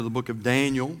The book of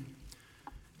Daniel,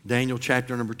 Daniel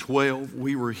chapter number 12.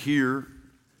 We were here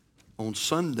on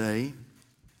Sunday,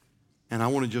 and I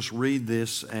want to just read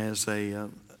this as a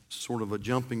sort of a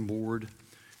jumping board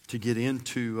to get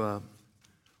into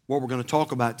what we're going to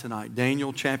talk about tonight.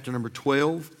 Daniel chapter number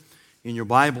 12 in your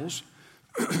Bibles.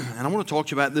 And I want to talk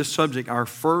to you about this subject, our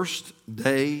first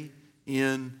day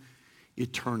in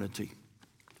eternity.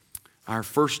 Our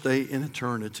first day in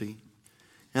eternity.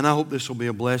 And I hope this will be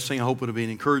a blessing. I hope it'll be an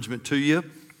encouragement to you.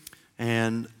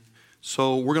 And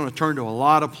so we're going to turn to a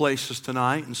lot of places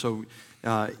tonight. And so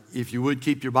if you would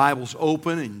keep your Bibles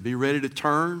open and be ready to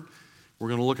turn, we're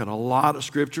going to look at a lot of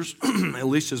scriptures, at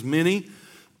least as many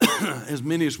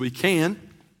as we can.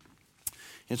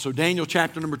 And so Daniel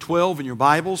chapter number 12 in your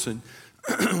Bibles. And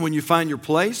when you find your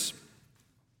place,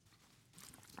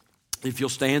 if you'll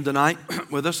stand tonight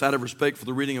with us out of respect for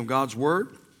the reading of God's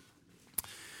Word.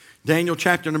 Daniel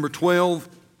chapter number 12,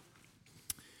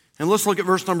 and let's look at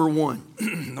verse number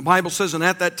 1. The Bible says, "And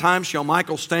at that time shall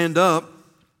Michael stand up,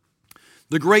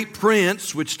 the great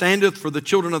prince which standeth for the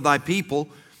children of thy people,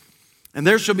 and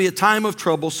there shall be a time of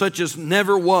trouble such as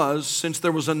never was since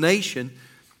there was a nation,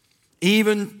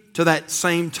 even to that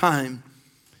same time.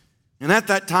 And at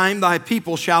that time thy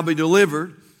people shall be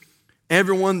delivered,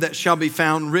 everyone that shall be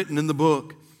found written in the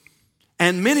book.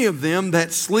 And many of them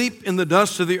that sleep in the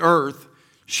dust of the earth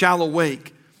shall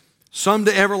awake, some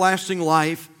to everlasting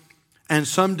life, and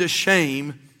some to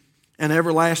shame and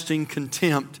everlasting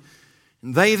contempt.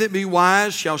 And they that be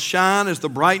wise shall shine as the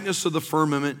brightness of the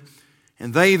firmament,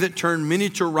 and they that turn many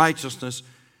to righteousness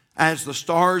as the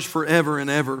stars forever and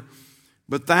ever.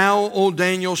 But thou, O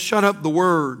Daniel, shut up the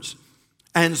words,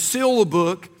 and seal the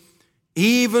book,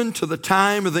 even to the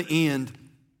time of the end.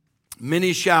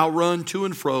 Many shall run to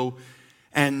and fro,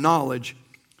 and knowledge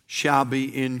shall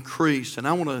be increased." And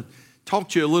I want to talk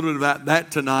to you a little bit about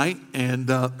that tonight, and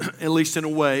at least in a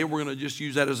way, we're going to just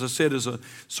use that, as I said, as a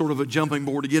sort of a jumping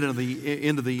board to get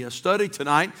into the study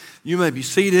tonight. You may be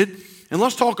seated, and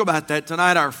let's talk about that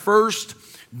tonight, our first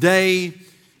day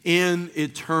in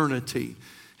eternity.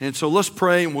 And so let's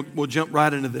pray, and we'll jump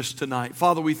right into this tonight.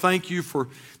 Father, we thank you for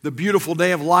the beautiful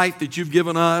day of life that you've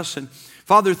given us, and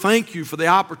Father, thank you for the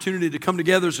opportunity to come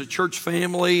together as a church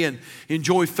family and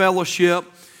enjoy fellowship.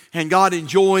 And God,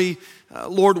 enjoy,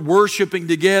 Lord, worshiping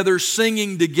together,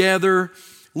 singing together.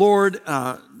 Lord,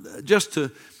 just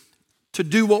to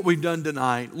do what we've done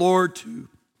tonight. Lord, to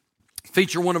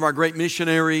feature one of our great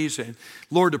missionaries. And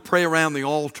Lord, to pray around the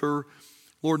altar.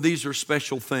 Lord, these are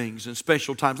special things and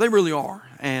special times. They really are.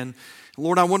 And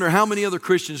Lord, I wonder how many other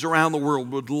Christians around the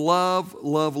world would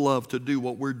love to do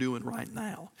what we're doing right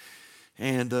now.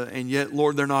 And yet,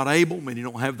 Lord, they're not able. Many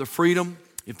don't have the freedom.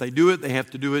 If they do it, they have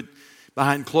to do it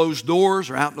behind closed doors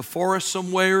or out in the forest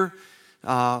somewhere.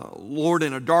 Lord,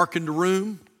 in a darkened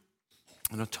room,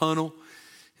 in a tunnel.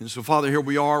 And so, Father, here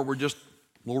we are. Lord,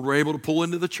 we're able to pull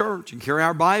into the church and carry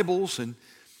our Bibles. And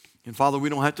Father, we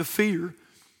don't have to fear.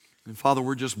 And Father,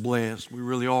 we're just blessed. We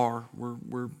really are.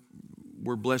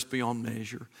 We're blessed beyond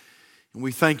measure. And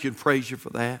we thank you and praise you for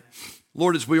that.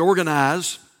 Lord, as we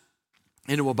organize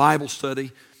into a Bible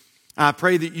study, I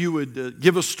pray that you would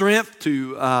give us strength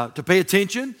to pay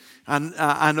attention.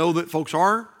 I know that folks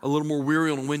are a little more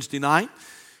weary on a Wednesday night.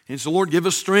 And so, Lord, give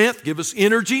us strength, give us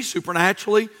energy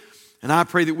supernaturally. And I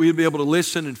pray that we would be able to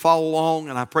listen and follow along.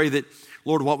 And I pray that,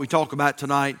 Lord, what we talk about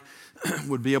tonight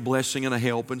would be a blessing and a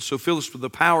help. And so fill us with the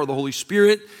power of the Holy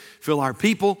Spirit. Fill our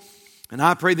people. And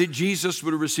I pray that Jesus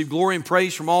would receive glory and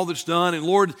praise from all that's done. And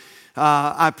Lord,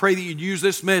 I pray that you'd use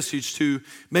this message to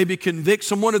maybe convict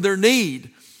someone of their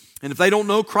need. And if they don't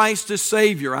know Christ as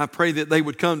Savior, I pray that they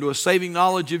would come to a saving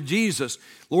knowledge of Jesus.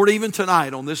 Lord, even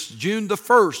tonight on this June the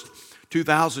 1st,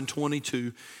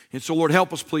 2022. And so, Lord,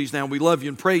 help us please now. We love you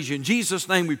and praise you. In Jesus'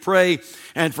 name we pray.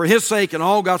 And for his sake and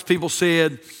all God's people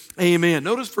said, amen.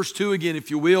 Notice verse 2 again, if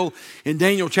you will, in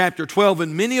Daniel chapter 12.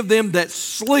 "And many of them that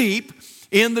sleep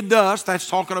in the dust," that's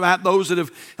talking about those that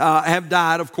have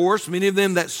died, of course. "Many of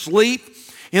them that sleep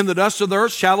in the dust of the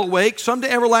earth shall awake, some to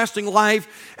everlasting life,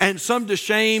 and some to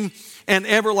shame and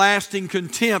everlasting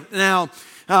contempt." Now,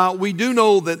 we do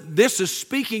know that this is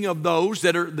speaking of those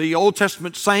that are the Old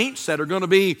Testament saints that are going to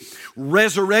be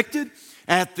resurrected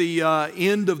at the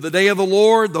end of the day of the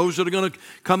Lord, those that are going to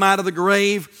come out of the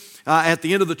grave at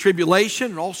the end of the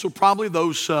tribulation, and also probably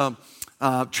those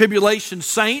tribulation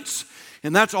saints.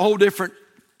 And that's a whole different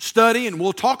study, and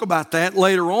we'll talk about that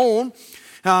later on.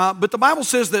 But the Bible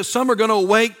says that some are going to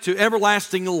awake to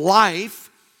everlasting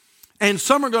life, and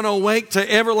some are going to awake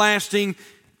to everlasting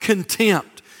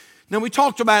contempt. Now, we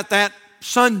talked about that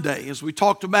Sunday as we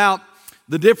talked about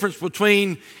the difference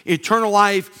between eternal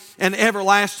life and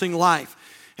everlasting life.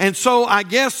 And so I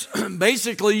guess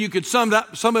basically you could sum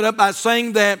it up by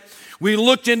saying that we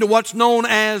looked into what's known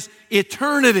as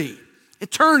eternity.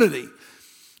 Eternity.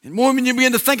 And more when you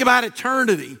begin to think about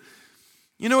eternity,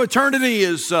 you know, eternity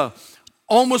is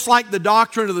almost like the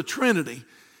doctrine of the Trinity.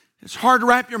 It's hard to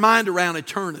wrap your mind around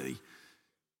eternity.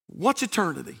 What's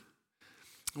eternity?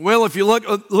 Well, if you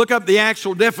look up the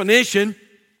actual definition,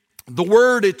 the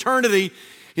word eternity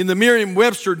in the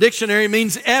Merriam-Webster dictionary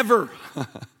means ever.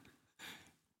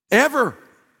 Ever.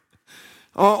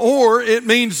 Or it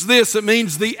means this, it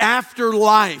means the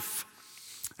afterlife.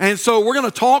 And so we're going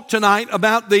to talk tonight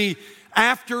about the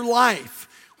afterlife.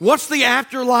 What's the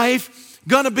afterlife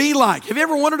going to be like? Have you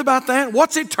ever wondered about that?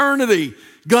 What's eternity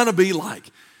going to be like?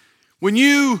 When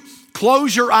you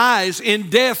close your eyes in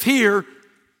death here,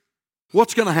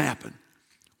 what's going to happen?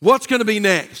 What's going to be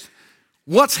next?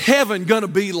 What's heaven going to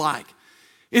be like?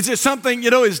 Is it something,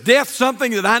 is death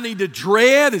something that I need to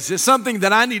dread? Is it something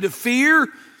that I need to fear?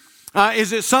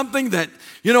 Is it something that,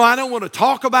 I don't want to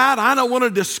talk about? I don't want to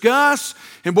discuss?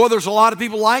 And boy, there's a lot of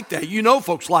people like that. You know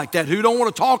folks like that who don't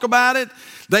want to talk about it.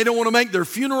 They don't want to make their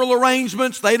funeral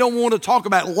arrangements. They don't want to talk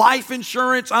about life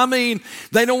insurance. I mean,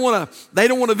 they don't want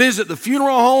to visit the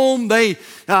funeral home.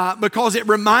 Because it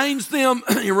reminds them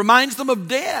of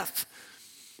death.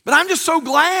 But I'm just so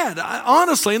glad,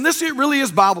 honestly, and it really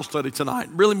is Bible study tonight,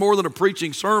 really more than a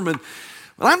preaching sermon.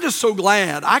 But I'm just so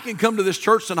glad I can come to this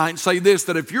church tonight and say this,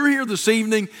 that if you're here this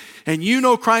evening and you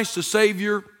know Christ the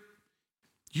Savior,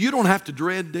 you don't have to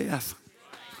dread death.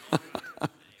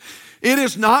 It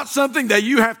is not something that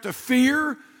you have to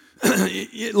fear.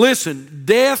 Listen,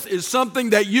 death is something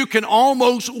that you can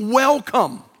almost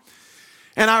welcome.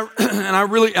 And I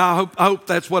hope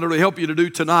that's what it'll help you to do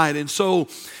tonight. And so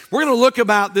we're going to look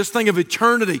about this thing of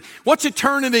eternity. What's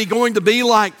eternity going to be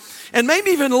like? And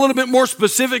maybe even a little bit more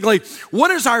specifically, what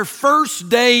is our first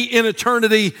day in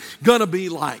eternity going to be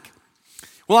like?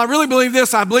 Well, I really believe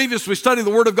this. I believe as we study the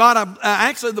Word of God,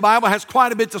 actually the Bible has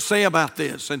quite a bit to say about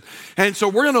this. And so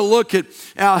we're going to look at,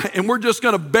 and we're just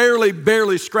going to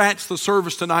barely scratch the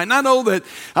surface tonight. And I know that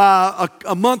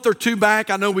a month or two back,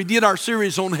 I know we did our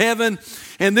series on heaven,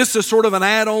 and this is sort of an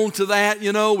add-on to that.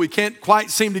 We can't quite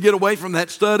seem to get away from that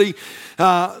study.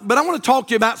 But I want to talk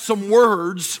to you about some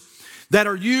words that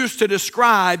are used to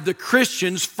describe the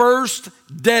Christian's first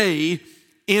day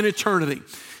in eternity.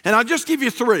 And I'll just give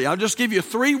you three. I'll just give you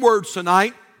three words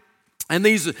tonight. And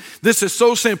this is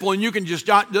so simple, and you can just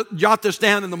jot this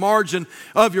down in the margin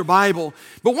of your Bible.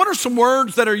 But what are some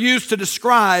words that are used to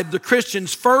describe the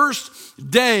Christian's first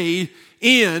day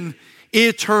in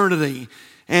eternity?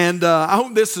 And I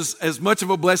hope this is as much of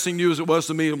a blessing to you as it was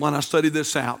to me when I studied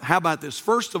this out. How about this?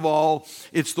 First of all,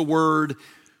 it's the word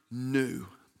new.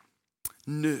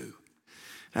 New.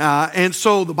 And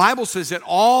so the Bible says that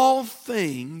all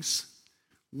things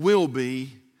will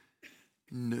be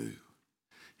new.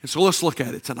 And so let's look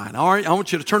at it tonight. All right, I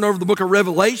want you to turn over to the book of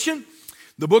Revelation.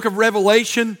 The book of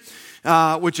Revelation,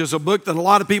 which is a book that a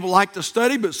lot of people like to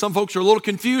study, but some folks are a little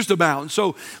confused about. And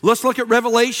so let's look at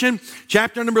Revelation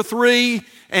chapter number 3.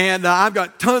 And I've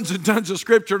got tons and tons of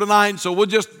scripture tonight, so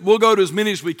we'll go to as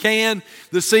many as we can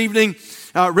this evening.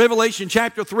 Revelation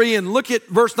chapter 3, and look at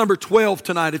verse number 12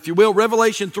 tonight, if you will.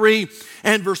 Revelation 3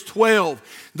 and verse 12.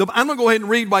 I'm going to go ahead and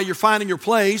read while you're finding your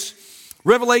place.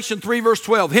 Revelation 3 verse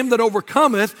 12. Him that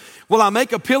overcometh will I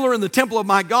make a pillar in the temple of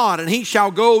my God, and he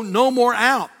shall go no more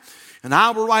out. And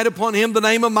I will write upon him the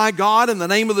name of my God and the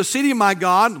name of the city of my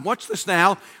God. Watch this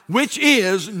now. Which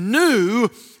is New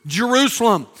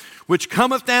Jerusalem, which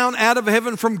cometh down out of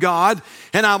heaven from God,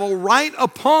 and I will write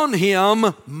upon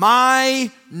him my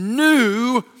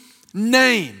new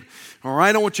name. All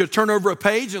right, I want you to turn over a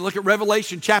page and look at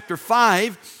Revelation chapter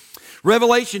 5.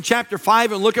 Revelation chapter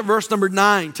 5, and look at verse number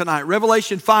 9 tonight.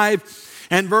 Revelation 5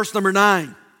 and verse number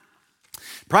 9.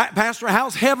 Pastor,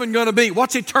 how's heaven going to be?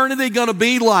 What's eternity going to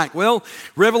be like? Well,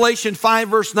 Revelation 5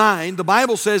 verse 9, the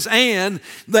Bible says, and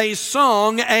they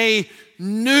sung a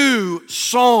new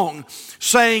song,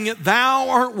 saying, thou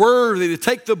art worthy to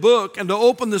take the book and to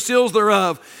open the seals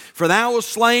thereof. For thou wast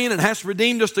slain and hast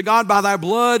redeemed us to God by thy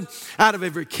blood out of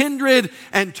every kindred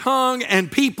and tongue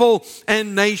and people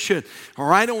and nation. All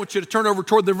right, I want you to turn over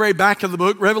toward the very back of the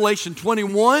book, Revelation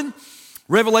 21.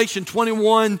 Revelation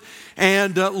 21,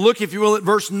 and look, if you will, at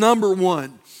verse number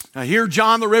 1. Now here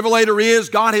John the Revelator is.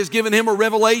 God has given him a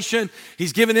revelation.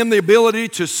 He's given him the ability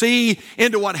to see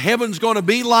into what heaven's going to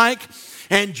be like.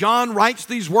 And John writes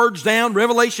these words down,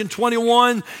 Revelation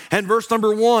 21 and verse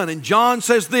number 1. And John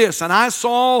says this, and I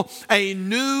saw a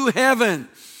new heaven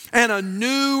and a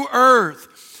new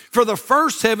earth. For the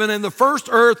first heaven and the first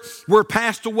earth were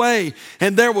passed away,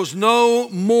 and there was no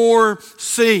more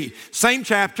sea. Same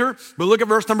chapter, but look at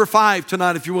verse number 5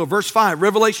 tonight, if you will. Verse 5,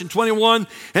 Revelation 21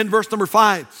 and verse number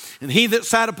 5. And he that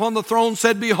sat upon the throne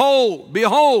said, Behold,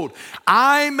 behold,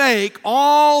 I make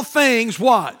all things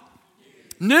what?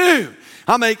 New.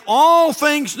 I make all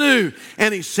things new.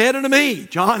 And he said unto me,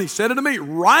 John, he said unto me,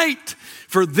 write,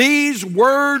 for these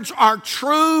words are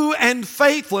true and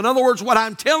faithful. In other words, what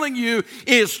I'm telling you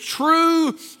is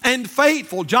true and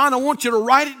faithful. John, I want you to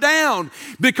write it down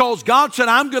because God said,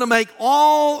 I'm going to make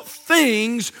all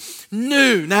things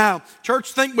new. Now,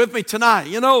 church, think with me tonight.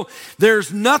 You know,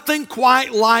 there's nothing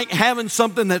quite like having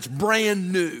something that's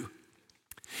brand new.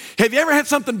 Have you ever had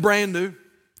something brand new?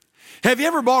 Have you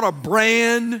ever bought a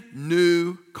brand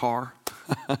new car?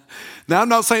 Now, I'm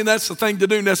not saying that's the thing to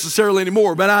do necessarily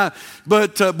anymore, but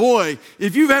boy,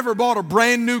 if you've ever bought a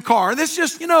brand new car, and it's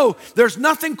just, you know, there's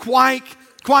nothing quite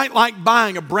like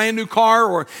buying a brand new car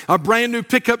or a brand new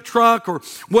pickup truck or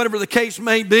whatever the case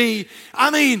may be.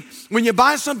 I mean, when you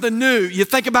buy something new, you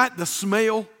think about the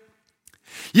smell.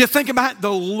 You think about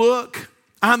the look.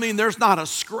 I mean, there's not a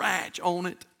scratch on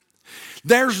it.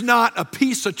 There's not a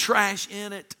piece of trash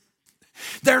in it.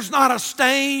 There's not a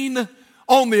stain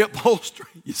on the upholstery.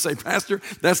 You say, Pastor,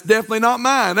 that's definitely not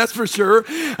mine, that's for sure.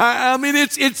 I mean,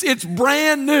 it's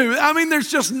brand new. I mean,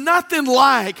 there's just nothing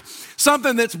like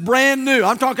something that's brand new.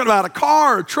 I'm talking about a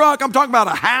car, a truck. I'm talking about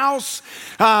a house.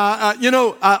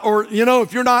 Or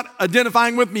if you're not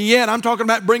identifying with me yet, I'm talking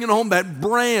about bringing home that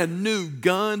brand new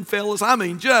gun, fellas. I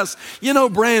mean, just,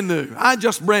 brand new.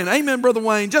 Brand new. Amen, Brother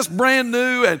Wayne. Just brand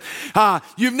new. And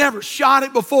you've never shot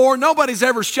it before. Nobody's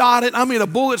ever shot it. I mean, a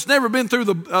bullet's never been through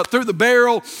the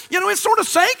barrel. It's sort of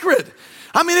sacred.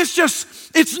 I mean,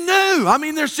 it's new. I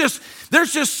mean, there's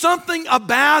just something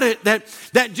about it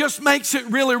that just makes it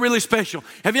really, really special.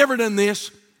 Have you ever done this?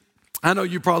 I know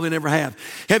you probably never have.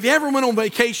 Have you ever went on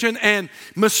vacation and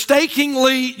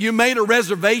mistakenly you made a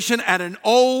reservation at an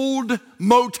old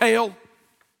motel?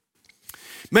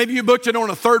 Maybe you booked it on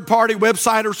a third-party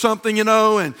website or something, and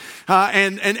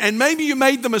maybe you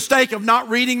made the mistake of not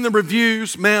reading the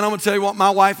reviews. Man, I'm going to tell you what,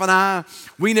 my wife and I,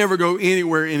 we never go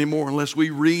anywhere anymore unless we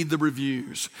read the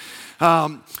reviews.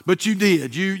 But you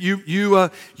did.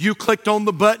 You clicked on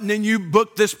the button and you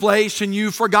booked this place and you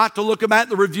forgot to look about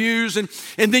the reviews and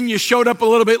then you showed up a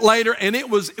little bit later and it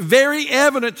was very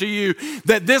evident to you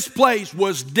that this place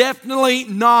was definitely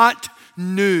not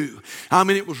new. I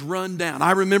mean, it was run down.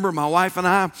 I remember my wife and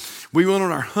I, we went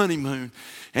on our honeymoon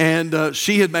and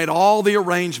she had made all the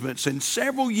arrangements. And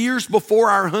several years before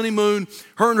our honeymoon,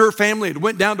 her and her family had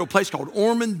went down to a place called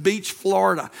Ormond Beach,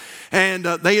 Florida. And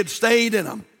they had stayed in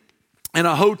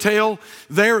a hotel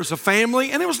there as a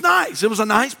family, and it was nice. It was a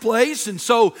nice place. And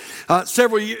so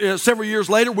several years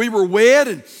later, we were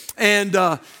wed,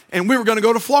 and we were going to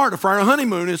go to Florida for our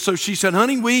honeymoon. And so she said,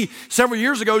 honey, several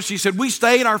years ago, she said,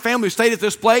 our family stayed at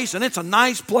this place, and it's a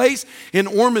nice place in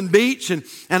Ormond Beach. And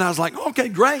I was like, okay,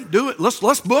 great, do it.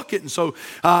 Let's book it. And so,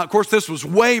 of course, this was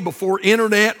way before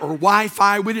internet or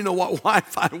Wi-Fi. We didn't know what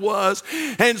Wi-Fi was.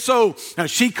 And so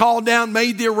she called down,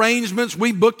 made the arrangements.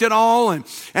 We booked it all, and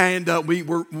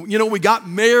we got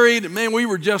married. And man, we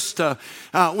were just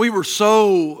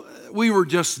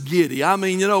giddy. I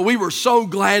mean, we were so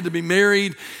glad to be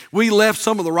married. We left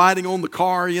some of the writing on the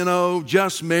car,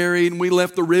 just married, and we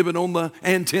left the ribbon on the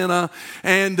antenna.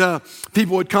 And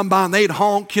people would come by and they'd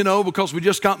honk, because we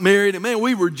just got married. And man,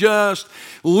 we were just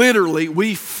literally,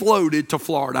 we floated to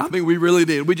Florida. I mean, we really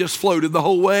did. We just floated the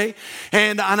whole way.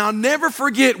 And I'll never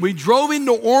forget, we drove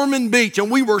into Ormond Beach and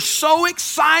we were so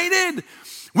excited.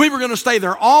 We were going to stay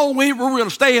there all week. We were going to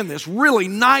stay in this really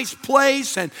nice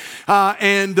place. And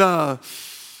oh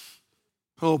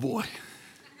boy,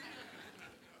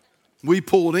 we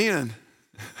pulled in.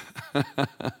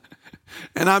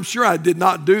 And I'm sure I did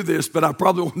not do this, but I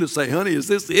probably wanted to say, honey, is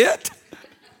this it?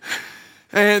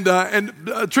 And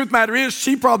truth matter is,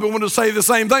 she probably wanted to say the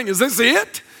same thing. Is this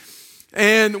it?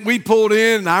 And we pulled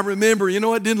in, and I remember, it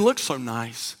didn't look so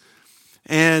nice.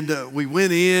 And we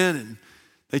went in, and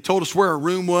they told us where our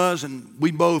room was, and we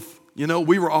both,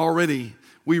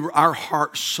 our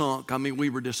hearts sunk. I mean, we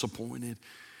were disappointed.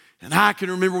 And I can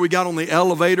remember we got on the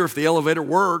elevator, if the elevator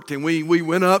worked, and we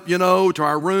went up, to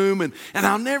our room. And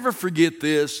I'll never forget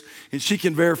this, and she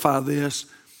can verify this.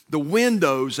 The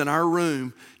windows in our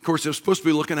room, of course, it was supposed to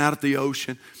be looking out at the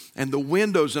ocean, and the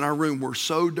windows in our room were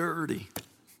so dirty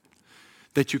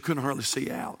that you couldn't hardly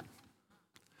see out.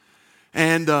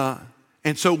 And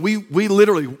so we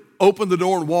literally opened the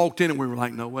door and walked in, and we were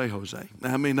like, no way, Jose.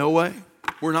 I mean, no way.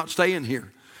 We're not staying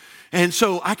here. And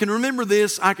so I can remember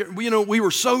this. We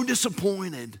were so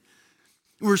disappointed.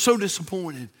 We were so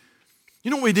disappointed.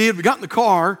 You know what we did? We got in the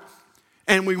car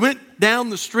and we went down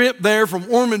the strip there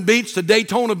from Ormond Beach to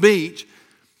Daytona Beach.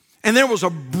 And there was a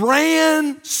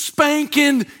brand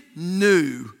spanking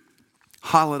new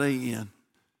Holiday Inn.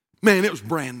 Man, it was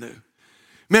brand new.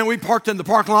 Man, we parked in the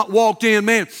parking lot, walked in,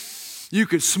 man, you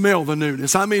could smell the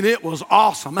newness. I mean, it was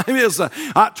awesome. I mean, it was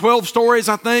 12 stories,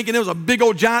 I think, and it was a big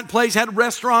old giant place, had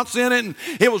restaurants in it, and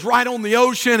it was right on the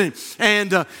ocean.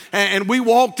 And we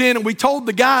walked in, and we told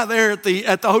the guy there at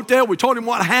the hotel, we told him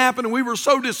what happened, and we were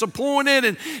so disappointed.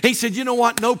 And he said, you know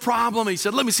what, no problem. He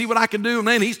said, let me see what I can do. And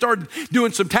then he started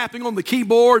doing some tapping on the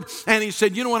keyboard, and he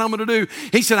said, you know what I'm going to do?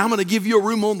 He said, I'm going to give you a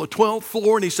room on the 12th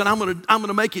floor, and he said, I'm going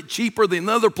to make it cheaper than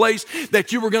another place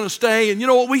that you were going to stay. And you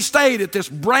know what? We stayed at this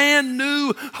brand new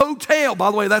hotel. By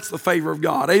the way, that's the favor of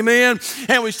God. Amen.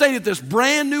 And we stayed at this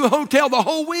brand new hotel the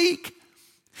whole week.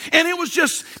 And it was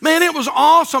just, man, it was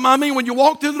awesome. I mean, when you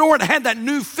walked through the door, it had that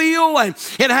new feel, and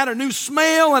it had a new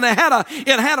smell, and it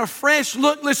had a fresh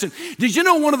look. Listen, did you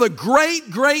know one of the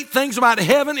great things about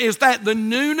heaven is that the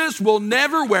newness will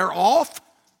never wear off?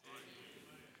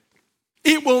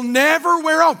 It will never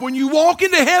wear off. When you walk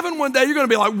into heaven one day, you're going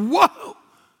to be like, whoa.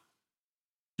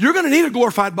 You're going to need a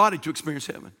glorified body to experience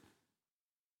heaven.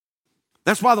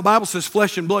 That's why the Bible says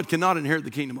flesh and blood cannot inherit the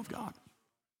kingdom of God.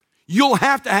 You'll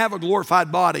have to have a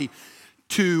glorified body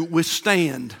to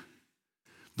withstand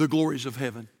the glories of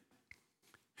heaven.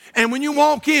 And when you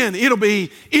walk in, it'll be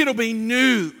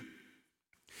new.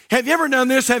 Have you ever done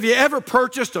this? Have you ever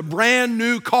purchased a brand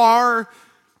new car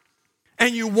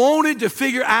and you wanted to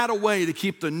figure out a way to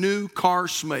keep the new car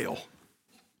smell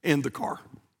in the car?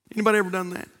 Anybody ever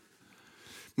done that?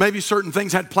 Maybe certain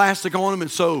things had plastic on them, and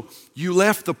so you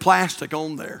left the plastic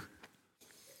on there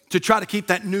to try to keep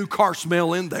that new car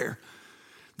smell in there.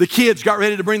 The kids got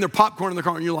ready to bring their popcorn in the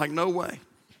car, and you're like, no way.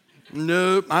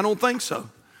 Nope, I don't think so.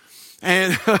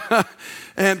 And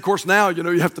and of course now,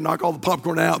 you have to knock all the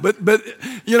popcorn out. But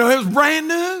it was brand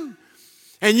new.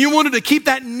 And you wanted to keep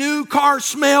that new car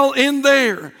smell in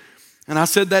there. And I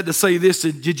said that to say this.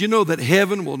 Did you know that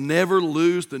heaven will never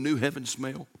lose the new heaven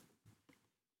smell?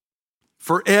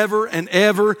 Forever and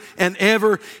ever and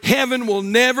ever. Heaven will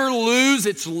never lose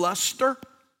its luster.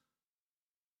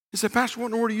 You say, Pastor, what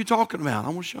in the world are you talking about? I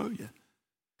want to show you.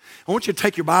 I want you to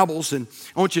take your Bibles and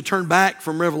I want you to turn back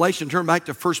from Revelation, turn back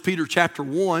to 1 Peter chapter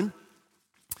 1.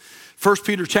 1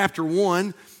 Peter chapter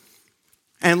 1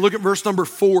 and look at verse number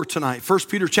 4 tonight. 1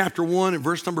 Peter chapter 1 and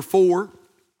verse number 4.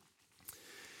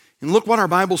 And look what our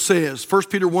Bible says. 1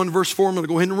 Peter 1 verse 4, I'm going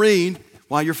to go ahead and read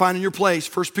while you're finding your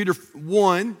place. 1 Peter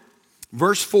 1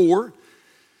 verse 4,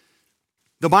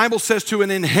 the Bible says, to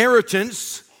an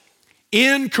inheritance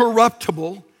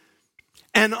incorruptible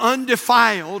and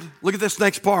undefiled, look at this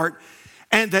next part,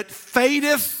 and that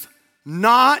fadeth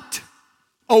not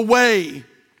away.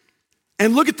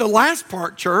 And look at the last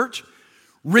part, church,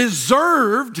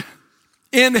 reserved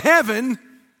in heaven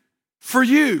for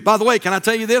you. By the way, can I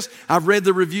tell you this? I've read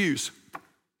the reviews.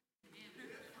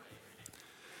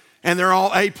 And they're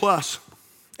all A+,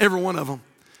 every one of them.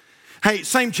 Hey,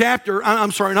 same chapter,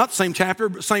 I'm sorry, not the same chapter,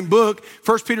 but same book,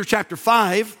 1 Peter chapter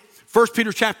 5, 1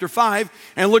 Peter chapter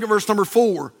 5, and look at verse number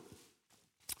 4.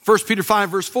 1 Peter 5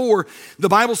 verse 4, the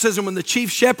Bible says, and when the chief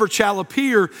shepherd shall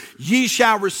appear, ye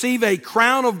shall receive a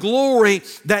crown of glory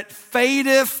that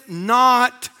fadeth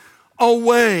not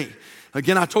away.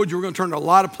 Again, I told you we're going to turn to a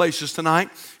lot of places tonight,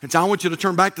 and so I want you to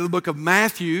turn back to the book of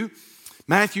Matthew,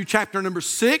 Matthew chapter number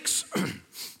 6,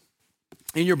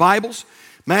 in your Bibles.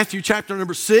 Matthew chapter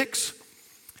number 6,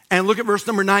 and look at verse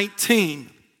number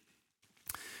 19.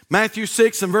 Matthew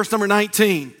 6 and verse number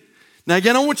 19. Now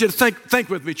again, I want you to think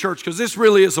with me, church, because this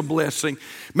really is a blessing.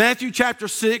 Matthew chapter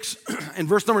 6 and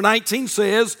verse number 19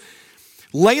 says,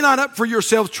 lay not up for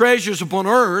yourselves treasures upon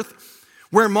earth,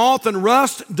 where moth and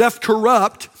rust doth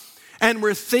corrupt, and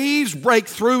where thieves break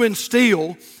through and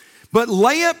steal, but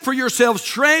lay up for yourselves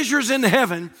treasures in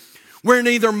heaven, where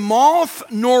neither moth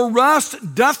nor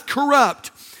rust doth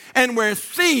corrupt, and where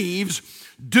thieves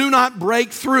do not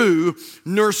break through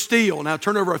nor steal. Now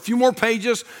turn over a few more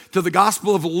pages to the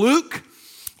Gospel of Luke.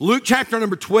 Luke chapter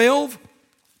number 12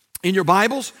 in your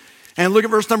Bibles, and look at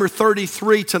verse number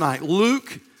 33 tonight.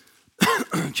 Luke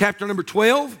chapter number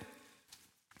 12,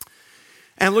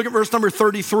 and look at verse number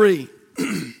 33.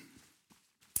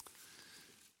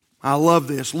 I love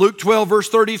this. Luke 12 verse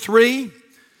 33.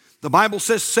 The Bible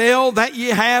says, sell that ye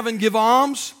have and give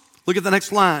alms. Look at the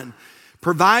next line.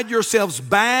 Provide yourselves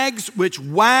bags which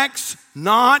wax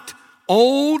not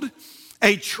old,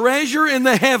 a treasure in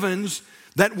the heavens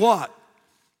that what?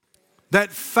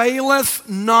 That faileth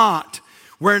not,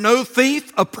 where no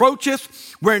thief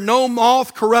approacheth, where no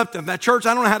moth corrupteth. Now, church,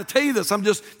 I don't know how to tell you this. I'm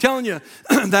just telling you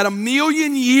that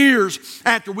 1,000,000 years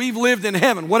after we've lived in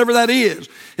heaven, whatever that is,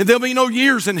 and there'll be no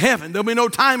years in heaven. There'll be no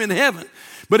time in heaven.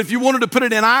 But if you wanted to put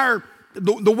it in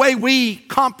the way we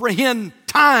comprehend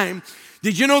time,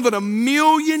 did you know that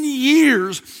 1,000,000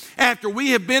 years after we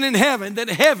have been in heaven, that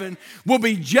heaven will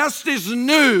be just as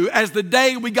new as the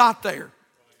day we got there?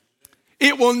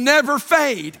 It will never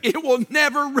fade. It will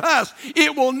never rust.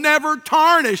 It will never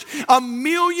tarnish.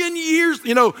 1,000,000 years.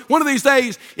 You know, one of these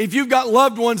days, if you've got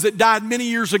loved ones that died many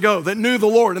years ago, that knew the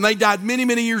Lord, and they died many,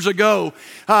 many years ago,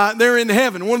 they're in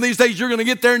heaven. One of these days, you're going to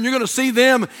get there and you're going to see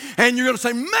them, and you're going to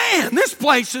say, man, this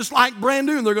place is like brand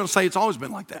new. And they're going to say, it's always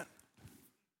been like that.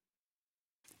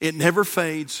 It never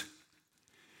fades.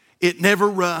 It never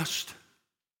rusts.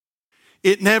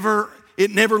 It never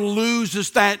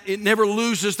loses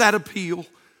that appeal.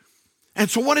 And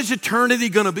so what is eternity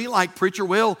going to be like, preacher?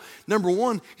 Well, number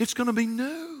one, it's going to be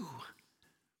new.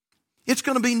 It's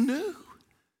going to be new.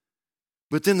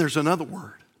 But then there's another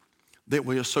word that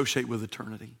we associate with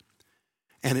eternity,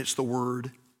 and it's the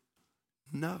word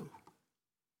no.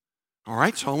 All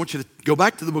right, so I want you to go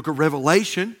back to the book of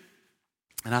Revelation,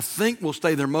 and I think we'll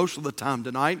stay there most of the time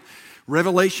tonight.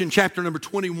 Revelation chapter number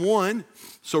 21.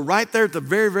 So right there at the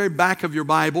very, very back of your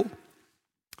Bible.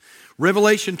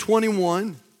 Revelation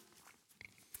 21.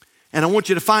 And I want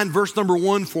you to find verse number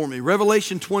 1 for me.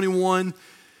 Revelation 21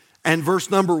 and verse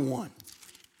number 1.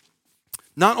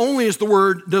 Not only does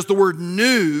the word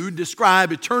new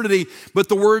describe eternity, but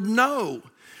the word no.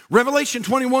 Revelation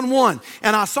 21:1,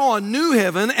 and I saw a new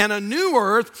heaven and a new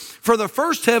earth, for the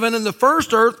first heaven and the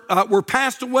first earth were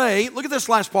passed away. Look at this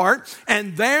last part.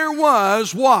 And there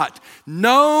was what?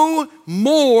 No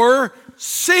more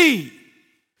sea.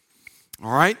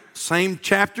 All right, same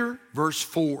chapter, verse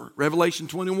 4. Revelation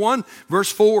 21, verse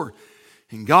 4.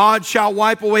 And God shall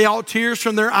wipe away all tears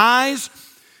from their eyes,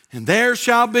 and there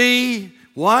shall be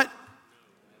what?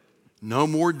 No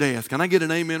more death. Can I get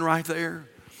an amen right there?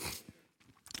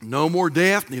 No more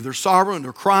death, neither sorrow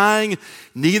nor crying,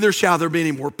 neither shall there be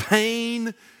any more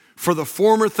pain, for the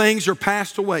former things are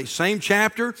passed away. Same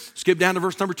chapter, skip down to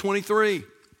verse number 23.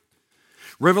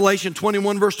 Revelation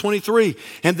 21, verse 23.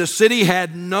 And the city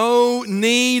had no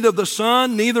need of the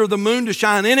sun, neither of the moon to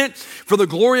shine in it, for the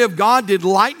glory of God did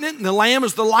lighten it, and the Lamb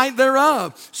is the light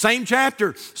thereof. Same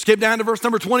chapter, skip down to verse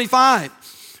number 25.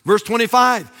 Verse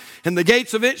 25. And the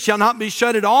gates of it shall not be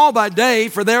shut at all by day,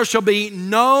 for there shall be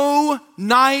no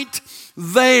night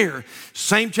there.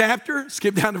 Same chapter,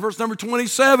 skip down to verse number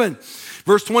 27.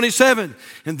 Verse 27,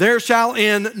 and there shall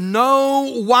in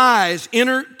no wise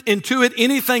enter into it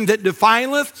anything that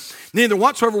defileth, neither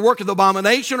whatsoever worketh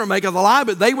abomination or maketh a lie,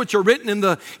 but they which are written in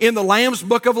the Lamb's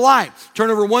book of life.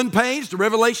 Turn over one page to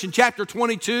Revelation chapter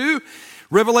 22.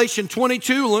 Revelation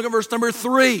 22, look at verse number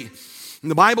 3. And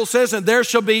the Bible says, and there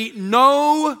shall be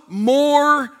no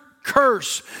more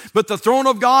curse, but the throne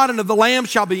of God and of the Lamb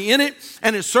shall be in it,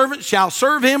 and his servants shall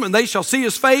serve him, and they shall see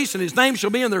his face, and his name shall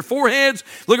be in their foreheads.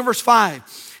 Look at verse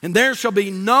 5. And there shall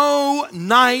be no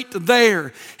night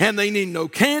there, and they need no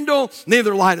candle,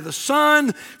 neither light of the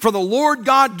sun, for the Lord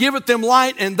God giveth them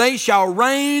light, and they shall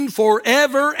reign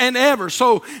forever and ever.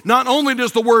 So not only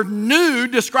does the word new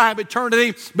describe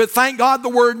eternity, but thank God the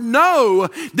word no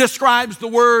describes the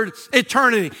word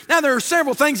eternity. Now there are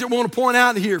several things that we want to point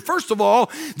out here. First of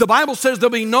all, the Bible says there'll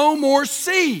be no more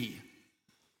sea.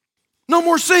 No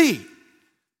more sea.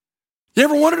 You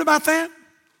ever wondered about that?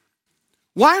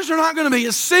 Why is there not going to be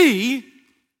a sea,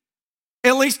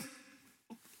 at least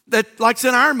that like's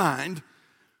in our mind?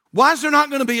 Why is there not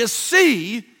going to be a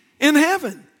sea in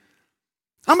heaven?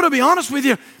 I'm going to be honest with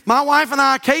you. My wife and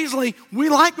I occasionally, we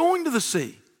like going to the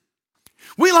sea.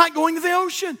 We like going to the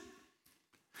ocean.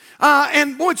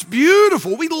 And boy, it's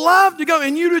beautiful. We love to go,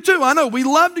 and you do too. I know, we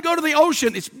love to go to the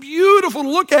ocean. It's beautiful to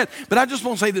look at. But I just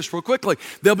want to say this real quickly.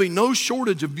 There'll be no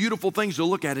shortage of beautiful things to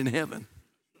look at in heaven.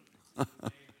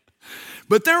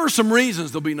 But there are some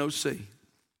reasons there'll be no sea.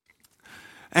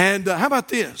 And how about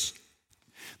this?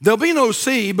 There'll be no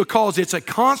sea because it's a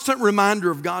constant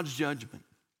reminder of God's judgment.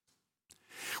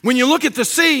 When you look at the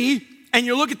sea and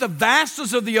you look at the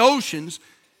vastness of the oceans,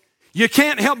 you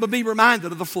can't help but be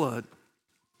reminded of the flood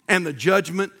and the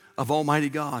judgment of Almighty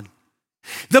God.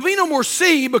 There'll be no more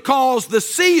sea because the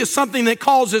sea is something that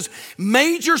causes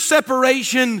major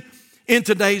separation in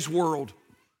today's world.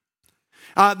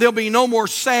 There'll be no more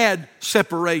sad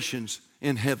separations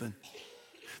in heaven.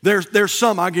 There's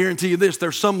some, I guarantee you this,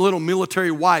 there's some little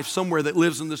military wife somewhere that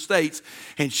lives in the States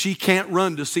and she can't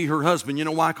run to see her husband. You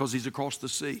know why? Because he's across the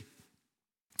sea.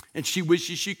 And she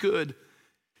wishes she could.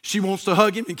 She wants to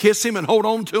hug him and kiss him and hold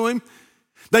on to him.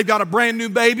 They've got a brand new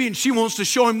baby, and she wants to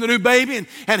show him the new baby,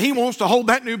 and he wants to hold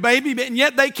that new baby, and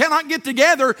yet they cannot get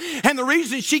together. And the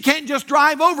reason she can't just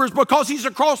drive over is because he's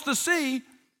across the sea.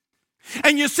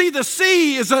 And you see, the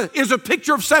sea is a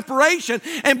picture of separation.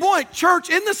 And boy, church,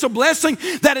 isn't this a blessing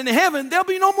that in heaven, there'll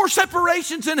be no more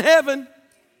separations in heaven.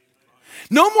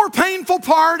 No more painful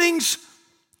partings.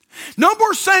 No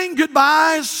more saying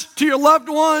goodbyes to your loved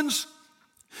ones.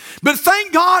 But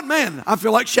thank God, man, I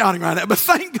feel like shouting right now, but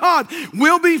thank God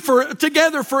we'll be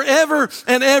together forever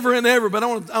and ever and ever. But I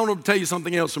want to tell you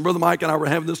something else. And Brother Mike and I were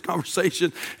having this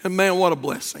conversation, and man, what a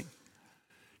blessing.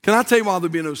 Can I tell you why there'll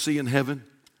be no sea in heaven?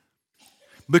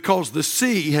 Because the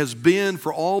sea has been,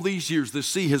 for all these years, the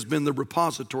sea has been the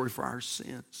repository for our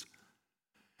sins.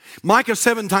 Micah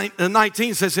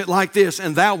 7:19 says it like this,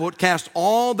 and thou wilt cast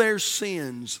all their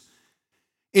sins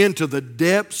into the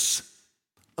depths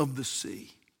of the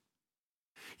sea.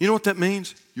 You know what that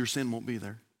means? Your sin won't be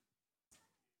there.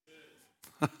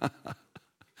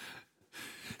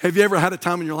 Have you ever had a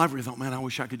time in your life where you thought, man, I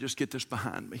wish I could just get this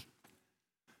behind me?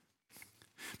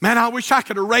 Man, I wish I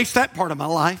could erase that part of my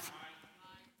life.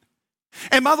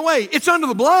 And by the way, it's under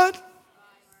the blood.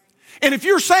 And if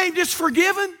you're saved, it's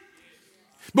forgiven.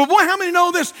 But boy, how many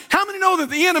know this? How many know that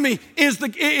the enemy is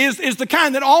the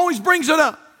kind that always brings it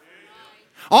up?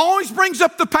 Always brings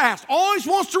up the past. Always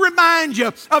wants to remind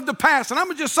you of the past. And I'm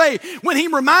going to just say, when he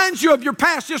reminds you of your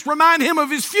past, just remind him of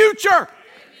his future.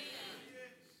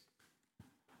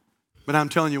 But I'm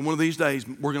telling you, one of these days,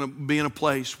 we're going to be in a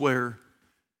place where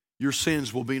your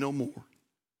sins will be no more.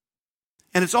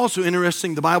 And it's also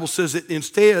interesting, the Bible says that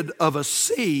instead of a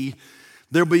sea,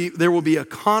 there will be a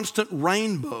constant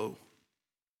rainbow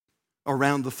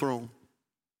around the throne.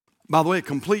 By the way, a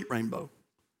complete rainbow,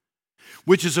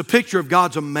 which is a picture of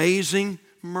God's amazing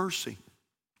mercy.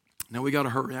 Now we got to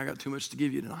hurry. I got too much to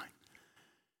give you tonight.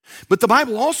 But the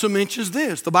Bible also mentions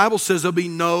this. The Bible says there'll be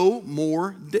no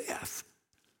more death,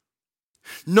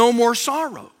 no more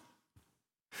sorrow.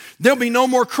 There'll be no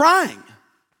more crying.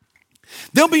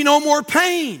 There'll be no more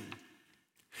pain.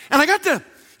 And I got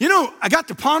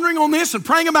to pondering on this and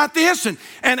praying about this and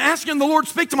asking the Lord to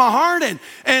speak to my heart.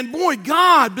 And boy,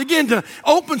 God began to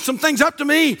open some things up to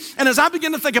me. And as I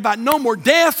began to think about no more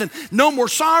death and no more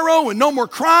sorrow and no more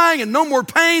crying and no more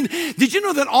pain, did you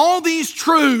know that all these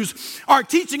truths are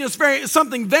teaching us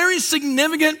something very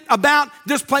significant about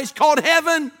this place called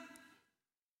heaven?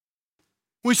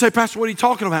 We say, Pastor, what are you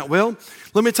talking about? Well,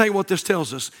 let me tell you what this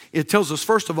tells us. It tells us,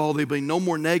 first of all, there'll be no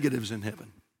more negatives in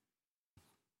heaven.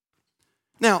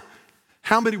 Now,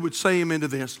 how many would say amen to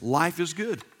this? Life is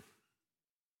good.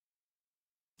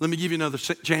 Let me give you another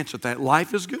chance at that.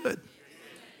 Life is good.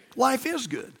 Life is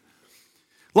good.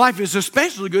 Life is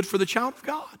especially good for the child of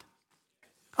God.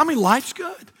 I mean, life's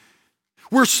good.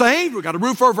 We're saved. We got a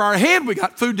roof over our head. We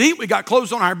got food to eat. We got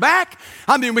clothes on our back.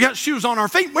 I mean, we got shoes on our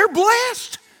feet. We're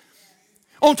blessed.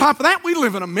 On top of that, we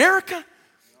live in America.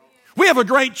 We have a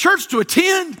great church to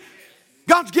attend.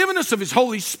 God's given us of His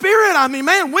Holy Spirit. I mean,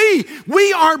 man,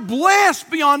 we are blessed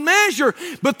beyond measure.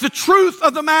 But the truth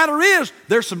of the matter is,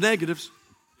 there's some negatives.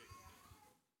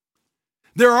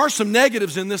 There are some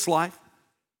negatives in this life.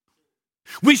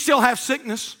 We still have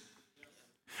sickness.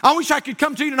 I wish I could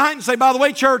come to you tonight and say, by the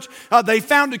way, church, they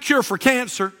found a cure for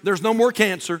cancer. There's no more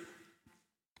cancer.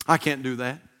 I can't do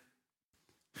that.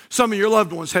 Some of your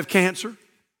loved ones have cancer.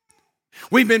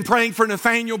 We've been praying for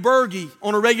Nathaniel Berge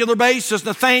on a regular basis.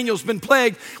 Nathaniel's been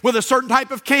plagued with a certain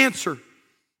type of cancer.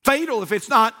 Fatal if it's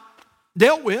not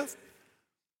dealt with.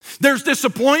 There's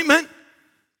disappointment.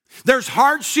 There's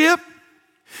hardship.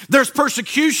 There's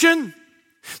persecution.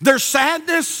 There's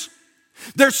sadness.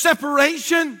 There's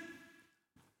separation.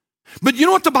 But you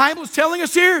know what the Bible is telling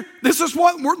us here? This is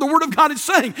what the Word of God is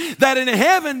saying. That in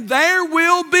heaven there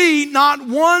will be not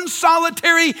one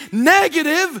solitary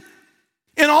negative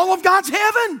in all of God's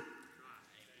heaven.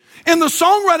 And the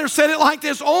songwriter said it like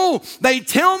this. Oh, they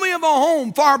tell me of a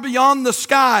home far beyond the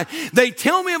sky. They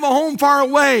tell me of a home far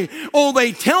away. Oh,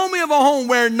 they tell me of a home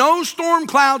where no storm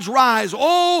clouds rise.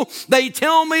 Oh, they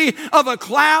tell me of a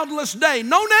cloudless day.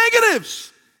 No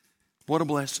negatives. What a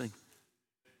blessing.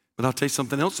 But I'll tell you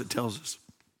something else it tells us.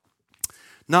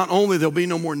 Not only there'll be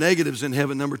no more negatives in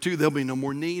heaven, number two, there'll be no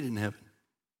more need in heaven.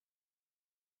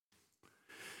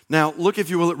 Now, look, if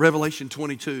you will, at Revelation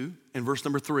 22 and verse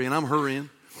number 3, and I'm hurrying.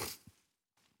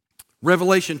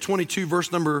 Revelation 22, verse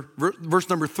number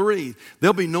 3,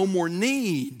 there'll be no more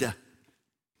need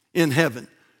in heaven.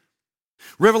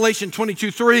 Revelation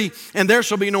 22:3, and there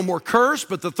shall be no more curse,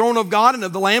 but the throne of God and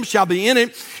of the Lamb shall be in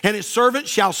it, and His servants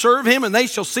shall serve Him, and they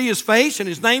shall see His face, and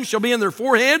His name shall be in their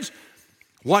foreheads.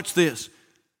 Watch this.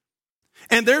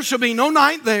 And there shall be no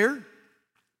night there,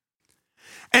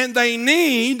 and they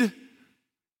need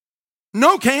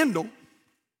no candle,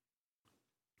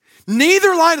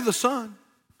 neither light of the sun.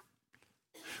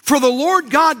 For the Lord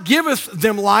God giveth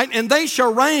them light, and they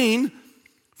shall reign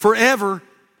forever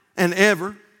and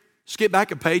ever. Skip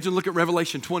back a page and look at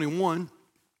Revelation 21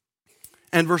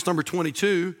 and verse number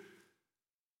 22.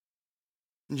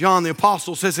 John the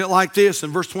Apostle says it like this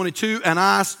in verse 22, and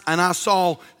I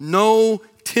saw no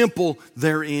temple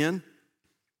therein.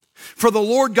 For the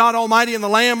Lord God Almighty and the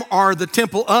Lamb are the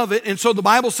temple of it. And so the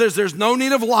Bible says there's no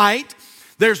need of light,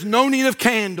 there's no need of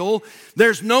candle,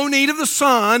 there's no need of the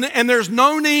sun, and there's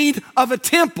no need of a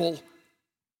temple.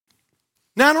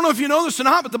 Now, I don't know if you know this or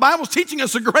not, but the Bible's teaching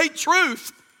us a great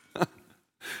truth.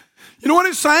 You know what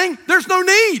it's saying? There's no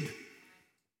need.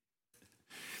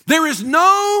 There is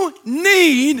no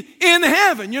need in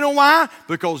heaven. You know why?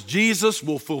 Because Jesus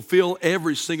will fulfill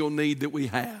every single need that we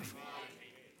have.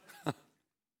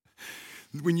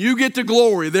 When you get to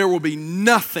glory, there will be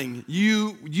nothing.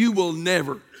 You will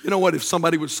never. You know what? If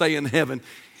somebody would say in heaven,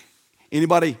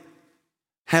 anybody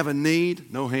have a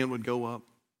need? No hand would go up.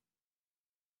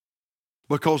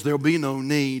 Because there'll be no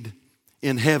need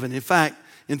in heaven. In fact,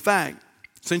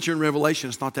 since you're in Revelation,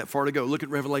 it's not that far to go. Look at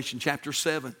Revelation chapter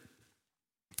 7.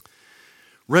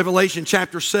 Revelation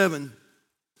chapter 7.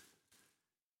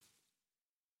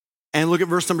 And look at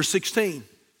verse number 16.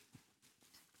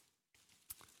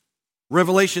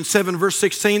 Revelation 7 verse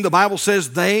 16, the Bible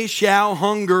says, they shall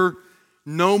hunger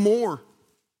no more,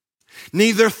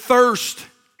 neither thirst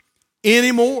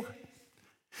anymore.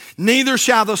 Neither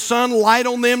shall the sun light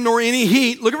on them nor any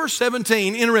heat. Look at verse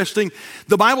 17, interesting.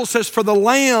 The Bible says, for the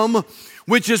Lamb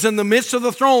which is in the midst of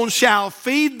the throne shall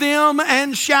feed them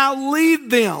and shall lead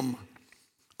them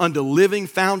unto living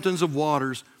fountains of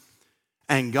waters,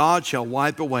 and God shall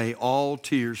wipe away all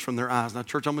tears from their eyes. Now,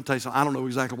 church, I'm going to tell you something. I don't know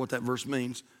exactly what that verse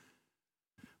means.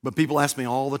 But people ask me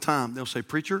all the time, they'll say,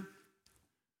 preacher,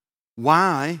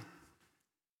 why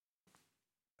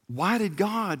did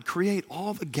God create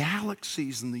all the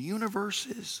galaxies and the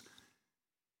universes?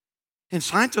 And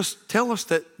scientists tell us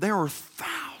that there are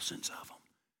thousands of them.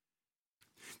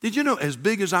 Did you know, as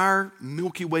big as our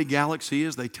Milky Way galaxy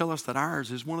is, they tell us that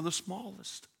ours is one of the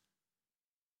smallest.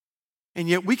 And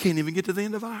yet we can't even get to the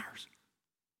end of ours.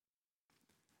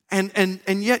 And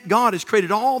yet God has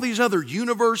created all these other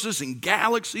universes and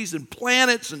galaxies and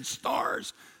planets and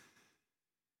stars.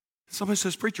 Somebody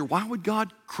says, preacher, why would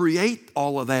God create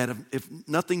all of that if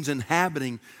nothing's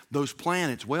inhabiting those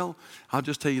planets? Well, I'll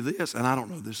just tell you this, and I don't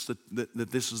know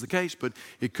that this is the case, but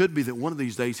it could be that one of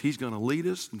these days He's going to lead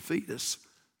us and feed us.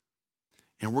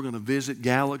 And we're going to visit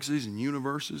galaxies and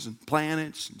universes and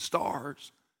planets and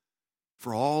stars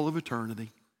for all of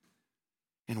eternity.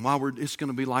 And while it's going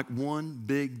to be like one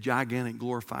big, gigantic,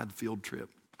 glorified field trip.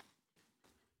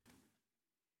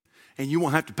 And you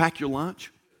won't have to pack your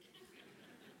lunch.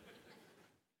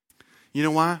 You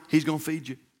know why? He's going to feed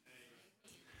you.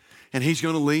 And He's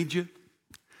going to lead you.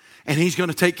 And He's going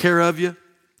to take care of you.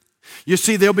 You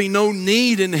see, there'll be no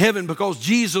need in heaven because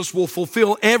Jesus will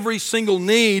fulfill every single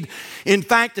need. In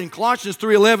fact, in Colossians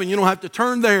 3:11, you don't have to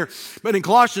turn there, but in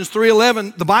Colossians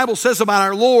 3:11, the Bible says about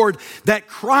our Lord that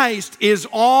Christ is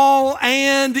all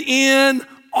and in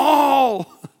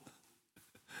all.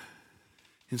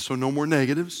 And so no more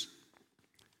negatives,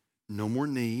 no more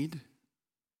need,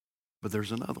 but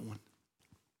there's another one.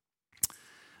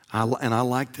 I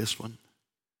like this one.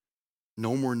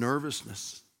 No more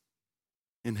nervousness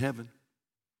in heaven.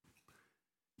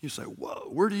 You say, whoa,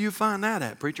 where do you find that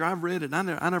at, preacher? I've read it. I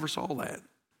never saw that.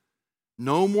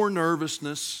 No more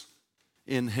nervousness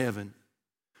in heaven.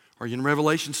 Are you in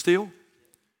Revelation still?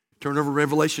 Turn over to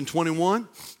Revelation 21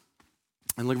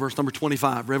 and look at verse number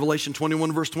 25. Revelation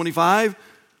 21, verse 25.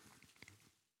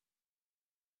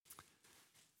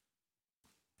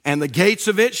 And the gates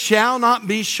of it shall not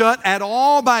be shut at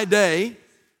all by day.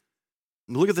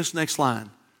 And look at this next line.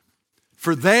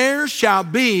 For there shall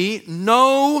be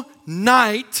no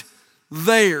night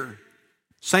there.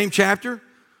 Same chapter.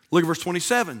 Look at verse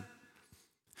 27.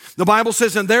 The Bible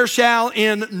says, and there shall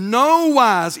in no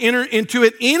wise enter into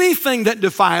it anything that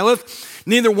defileth,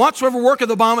 neither whatsoever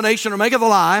worketh abomination or maketh a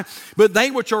lie, but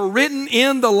they which are written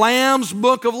in the Lamb's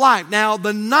book of life. Now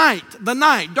the night,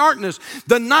 darkness,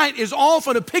 the night is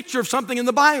often a picture of something in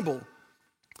the Bible.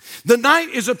 The night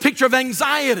is a picture of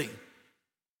anxiety.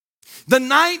 The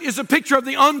night is a picture of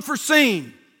the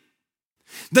unforeseen.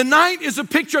 The night is a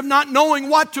picture of not knowing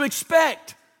what to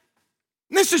expect.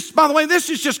 And this is, by the way, this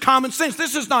is just common sense.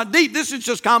 This is not deep. This is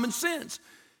just common sense.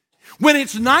 When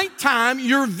it's nighttime,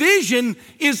 your vision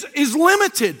is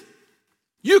limited.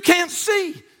 You can't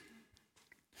see.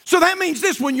 So that means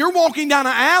this: when you're walking down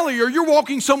an alley or you're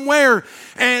walking somewhere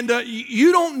and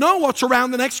you don't know what's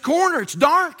around the next corner, it's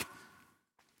dark.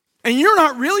 And you're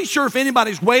not really sure if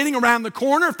anybody's waiting around the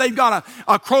corner, if they've got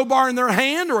a crowbar in their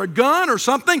hand or a gun or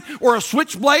something or a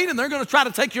switchblade and they're going to try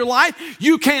to take your life.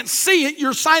 You can't see it.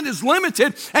 Your sight is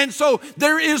limited. And so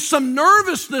there is some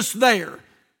nervousness there.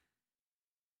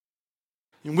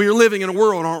 And we are living in a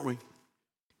world, aren't we,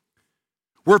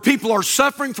 where people are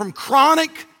suffering from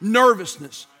chronic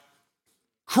nervousness,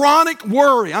 chronic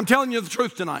worry. I'm telling you the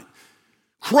truth tonight.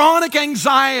 Chronic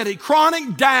anxiety,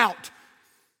 chronic doubt.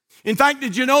 In fact,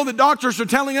 did you know that doctors are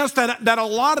telling us that a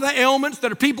lot of the ailments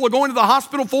that people are going to the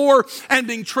hospital for and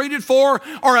being treated for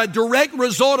are a direct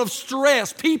result of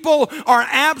stress? People are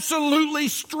absolutely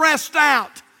stressed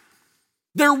out.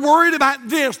 They're worried about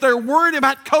this. They're worried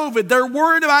about COVID. They're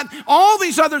worried about all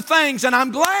these other things. And I'm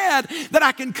glad that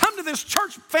I can come to this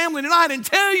church family tonight and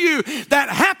tell you that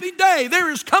happy day.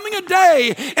 There is coming a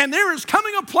day and there is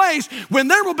coming a place when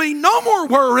there will be no more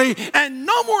worry and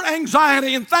no more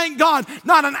anxiety. And thank God,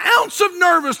 not an ounce of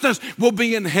nervousness will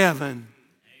be in heaven.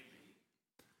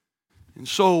 And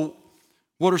so,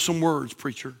 what are some words,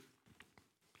 preacher,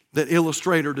 that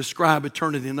illustrate or describe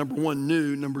eternity? Number one,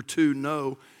 new. Number two,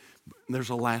 no. And there's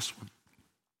a last one.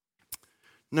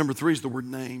 Number three is the word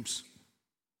names.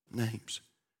 Names.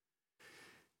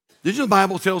 Did you know the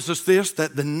Bible tells us this,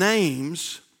 that the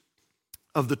names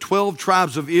of the 12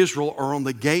 tribes of Israel are on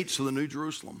the gates of the New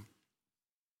Jerusalem.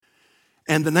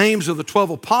 And the names of the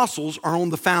 12 apostles are on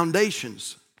the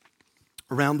foundations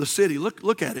around the city.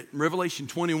 Look at it in Revelation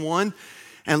 21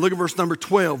 and look at verse number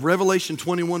 12. Revelation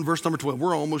 21, verse number 12.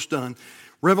 We're almost done.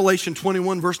 Revelation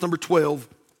 21, verse number 12.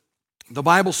 The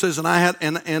Bible says, and I had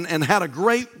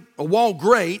a wall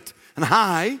great and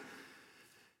high,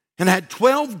 and had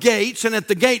 12 gates, and at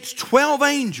the gates 12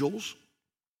 angels,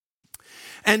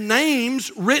 and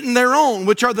names written thereon,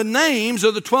 which are the names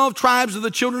of the 12 tribes of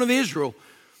the children of Israel.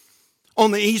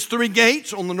 On the east 3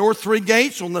 gates, on the north 3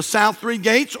 gates, on the south 3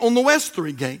 gates, on the west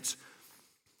 3 gates.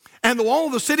 And the wall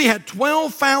of the city had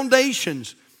 12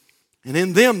 foundations, and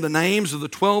in them the names of the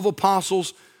 12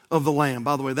 apostles of the Lamb.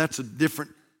 By the way, that's a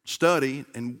different study,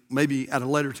 and maybe at a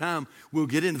later time we'll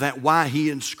get into that, why he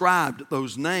inscribed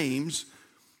those names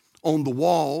on the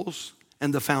walls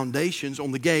and the foundations,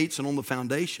 on the gates and on the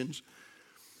foundations.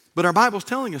 But our Bible's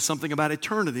telling us something about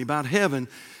eternity, about heaven,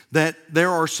 that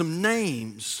there are some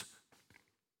names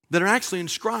that are actually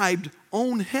inscribed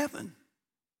on heaven.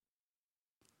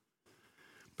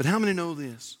 But how many know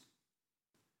this?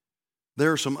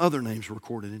 There are some other names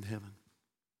recorded in heaven,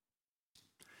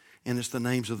 and it's the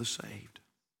names of the saved.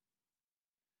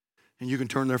 And you can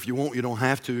turn there if you want. You don't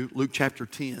have to. Luke chapter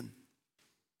 10.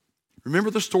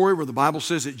 Remember the story where the Bible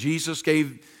says that Jesus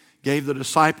gave the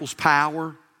disciples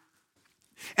power?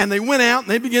 And they went out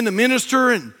and they began to minister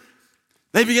and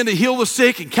they began to heal the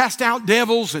sick and cast out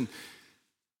devils.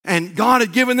 And God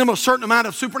had given them a certain amount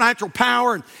of supernatural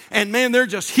power. And man, they're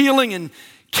just healing and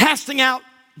casting out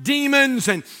demons.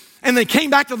 And they came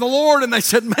back to the Lord and they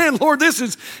said, man, Lord, this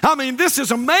is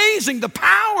amazing. The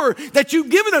power that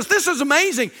you've given us, this is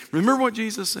amazing. Remember what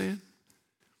Jesus said?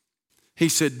 He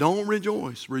said, don't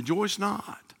rejoice. Rejoice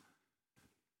not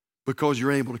because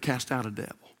you're able to cast out a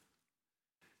devil.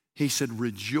 He said,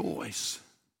 rejoice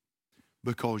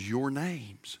because your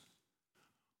names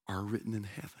are written in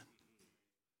heaven.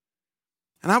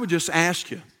 And I would just ask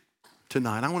you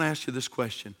tonight, I want to ask you this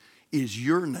question. Is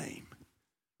your name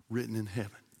written in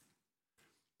heaven?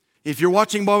 If you're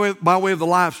watching by way of the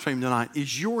live stream tonight,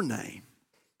 is your name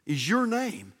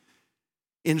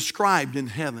inscribed in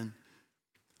heaven?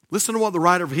 Listen to what the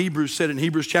writer of Hebrews said in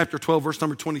Hebrews chapter 12, verse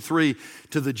number 23,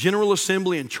 to the general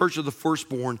assembly and church of the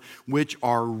firstborn, which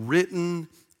are written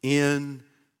in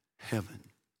heaven.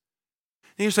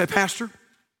 And you say, Pastor,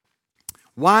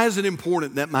 why is it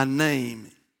important that my name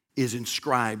is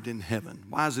inscribed in heaven?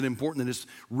 Why is it important that it's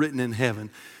written in heaven?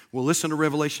 Well, listen to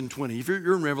Revelation 20. If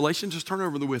you're in Revelation, just turn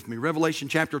over there with me. Revelation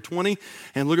chapter 20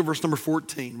 and look at verse number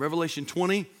 14. Revelation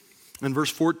 20 and verse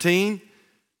 14.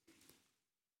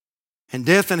 And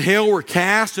death and hell were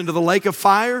cast into the lake of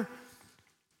fire.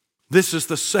 This is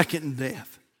the second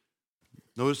death.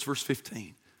 Notice verse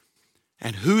 15.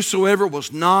 And whosoever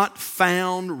was not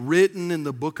found written in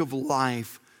the book of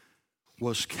life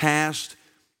was cast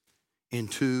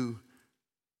into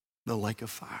the lake of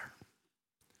fire.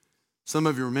 Some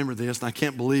of you remember this, and I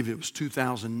can't believe it was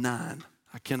 2009.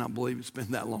 I cannot believe it's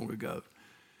been that long ago.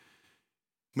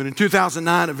 But in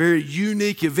 2009, a very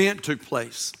unique event took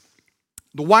place.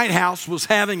 The White House was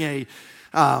having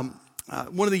one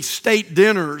of these state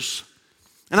dinners,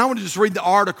 and I want to just read the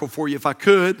article for you if I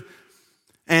could.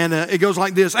 And it goes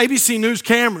like this. ABC News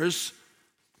cameras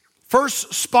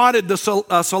first spotted the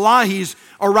Salahis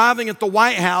arriving at the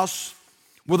White House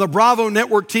with a Bravo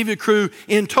Network TV crew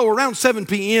in tow around 7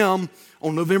 p.m.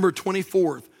 on November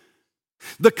 24th.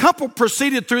 The couple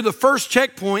proceeded through the first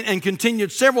checkpoint and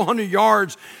continued several hundred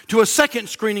yards to a second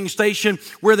screening station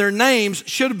where their names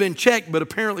should have been checked, but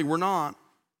apparently were not.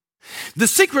 The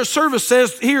Secret Service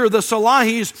says here the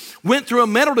Salahis went through a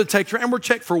metal detector and were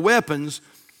checked for weapons.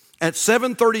 At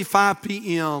 7:35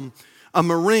 p.m., a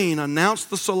Marine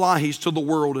announced the Salahis to the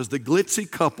world as the glitzy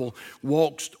couple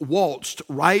waltzed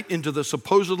right into the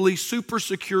supposedly super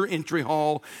secure entry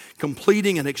hall,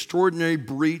 completing an extraordinary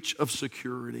breach of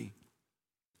security.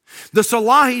 The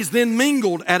Salahis then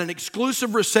mingled at an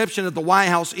exclusive reception at the White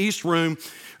House East Room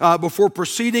before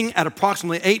proceeding at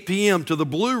approximately 8 p.m. to the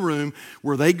Blue Room,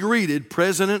 where they greeted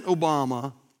President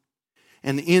Obama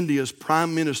and India's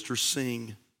Prime Minister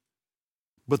Singh.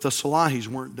 But the Salahis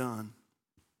weren't done.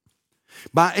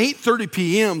 By 8:30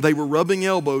 p.m., they were rubbing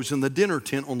elbows in the dinner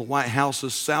tent on the White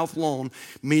House's South Lawn,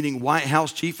 meeting White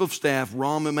House Chief of Staff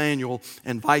Rahm Emanuel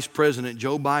and Vice President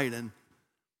Joe Biden.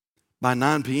 By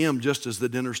 9 p.m., just as the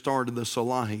dinner started, the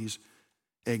Salahis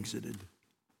exited.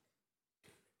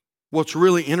 What's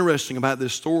really interesting about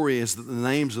this story is that the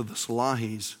names of the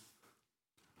Salahis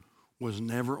was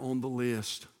never on the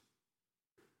list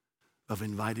of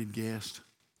invited guests.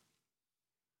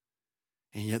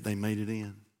 And yet they made it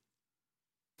in.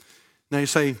 Now you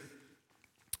say,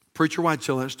 preacher, why'd you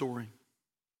tell that story?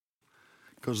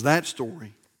 Because that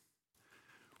story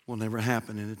will never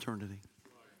happen in eternity.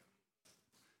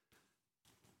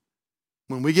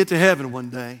 When we get to heaven one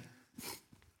day,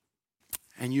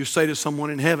 and you say to someone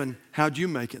in heaven, how'd you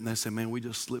make it? And they say, man, we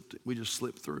just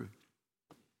slipped through.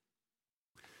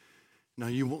 No,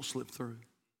 you won't slip through.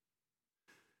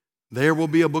 There will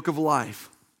be a book of life.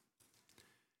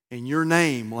 And your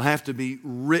name will have to be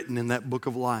written in that book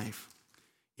of life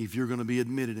if you're going to be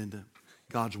admitted into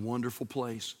God's wonderful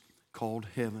place called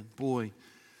heaven. Boy,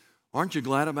 aren't you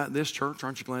glad about this, church?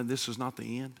 Aren't you glad this is not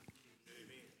the end?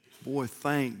 Boy,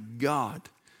 thank God.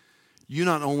 You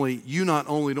not only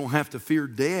don't have to fear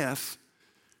death,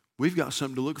 we've got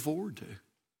something to look forward to.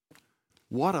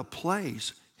 What a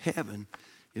place heaven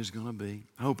is going to be.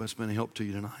 I hope that's been a help to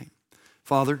you tonight.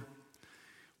 Father,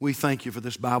 we thank you for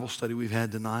this Bible study we've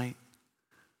had tonight.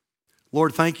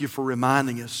 Lord, thank you for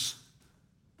reminding us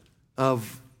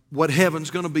of what heaven's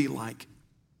going to be like.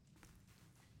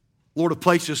 Lord, a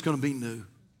place that's going to be new,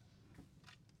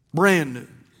 brand new.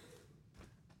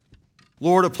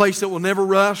 Lord, a place that will never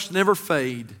rust, never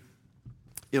fade.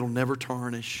 It'll never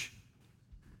tarnish.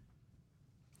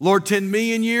 Lord, 10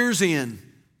 million years in,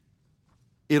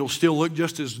 it'll still look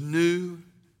just as new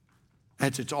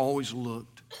as it's always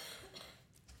looked.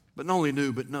 But not only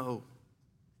new, but no.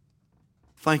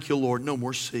 Thank you, Lord. No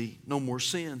more sea, no more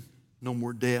sin, no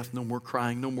more death, no more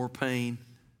crying, no more pain.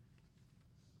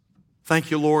 Thank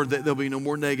you, Lord, that there'll be no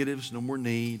more negatives, no more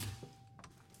need.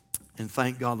 And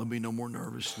thank God there'll be no more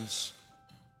nervousness.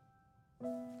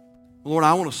 Lord,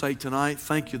 I want to say tonight,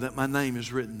 thank you that my name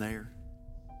is written there.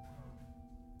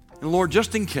 And Lord,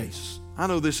 just in case, I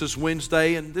know this is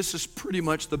Wednesday and this is pretty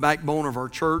much the backbone of our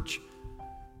church,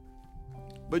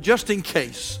 but just in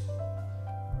case,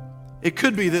 it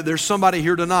could be that there's somebody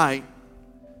here tonight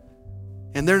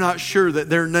and they're not sure that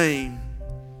their name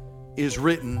is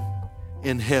written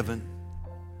in heaven.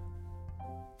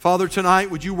 Father,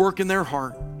 tonight, would you work in their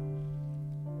heart?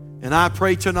 And I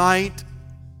pray tonight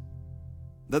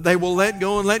that they will let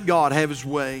go and let God have His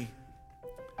way,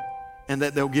 and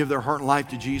that they'll give their heart and life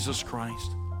to Jesus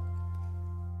Christ.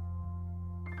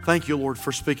 Thank you, Lord,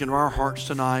 for speaking to our hearts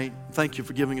tonight. Thank you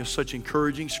for giving us such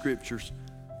encouraging scriptures.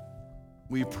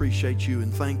 We appreciate you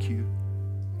and thank you.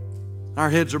 Our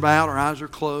heads are bowed, our eyes are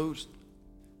closed.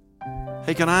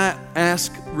 Hey, can I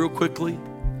ask real quickly,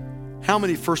 how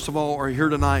many, first of all, are here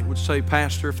tonight would say,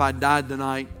 Pastor, if I died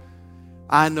tonight,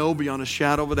 I know beyond a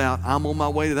shadow of a doubt, I'm on my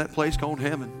way to that place called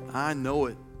heaven. I know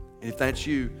it. And if that's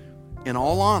you, in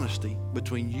all honesty,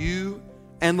 between you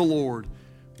and the Lord,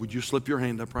 would you slip your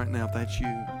hand up right now if that's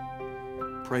you?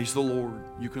 Praise the Lord.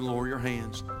 You can lower your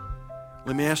hands.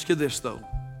 Let me ask you this, though.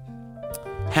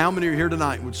 How many are here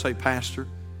tonight would say, Pastor,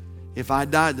 if I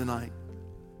died tonight,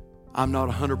 I'm not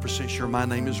 100% sure my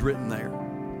name is written there.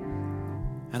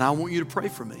 And I want you to pray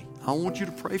for me. I want you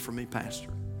to pray for me, Pastor.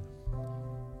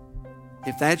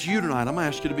 If that's you tonight, I'm going to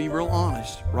ask you to be real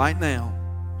honest right now.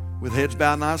 With heads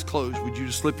bowed and eyes closed, would you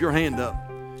just slip your hand up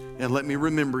and let me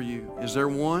remember you? Is there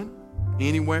one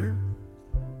anywhere?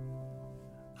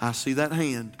 I see that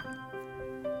hand.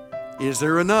 Is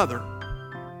there another?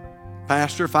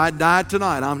 Pastor, if I died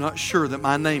tonight, I'm not sure that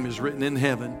my name is written in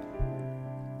heaven.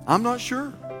 I'm not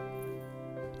sure.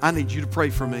 I need you to pray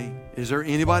for me. Is there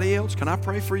anybody else? Can I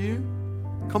pray for you?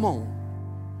 Come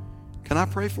on. Can I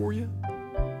pray for you?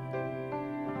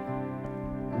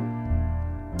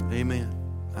 Amen.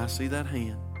 I see that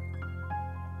hand.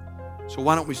 So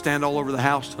why don't we stand all over the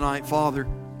house tonight? Father,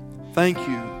 thank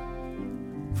you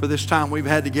for this time we've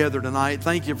had together tonight.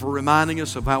 Thank you for reminding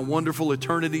us of how wonderful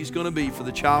eternity is going to be for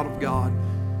the child of God.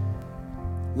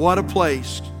 What a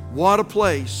place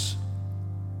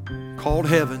called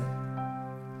heaven.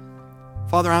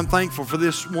 Father, I'm thankful for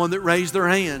this one that raised their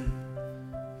hand.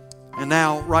 And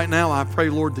now, right now, I pray,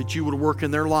 Lord, that you would work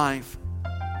in their life.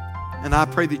 And I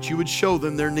pray that you would show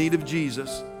them their need of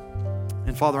Jesus.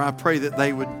 And Father, I pray that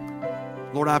they would,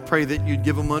 Lord, I pray that you'd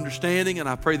give them understanding, and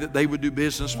I pray that they would do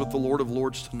business with the Lord of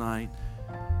Lords tonight.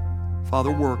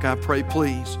 Father, work, I pray,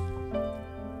 please.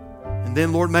 And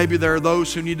then, Lord, maybe there are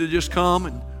those who need to just come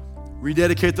and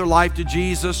rededicate their life to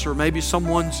Jesus, or maybe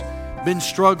someone's been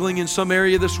struggling in some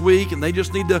area this week, and they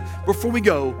just need to, before we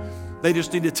go, they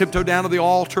just need to tiptoe down to the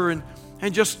altar and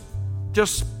just,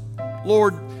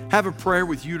 Lord, have a prayer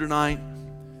with you tonight.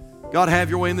 God, have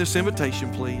your way in this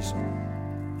invitation, please.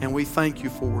 And we thank you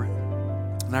for it.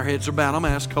 And our heads are bowed. I'm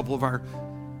going to ask a couple of our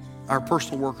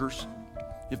personal workers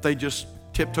if they just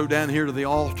tiptoe down here to the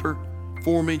altar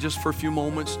for me just for a few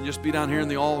moments and just be down here in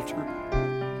the altar.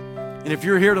 And if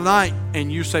you're here tonight and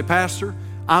you say, Pastor,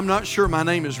 I'm not sure my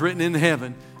name is written in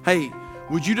heaven. Hey,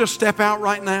 would you just step out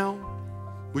right now?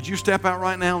 Would you step out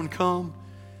right now and come?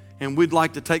 And we'd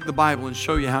like to take the Bible and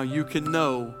show you how you can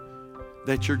know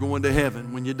that you're going to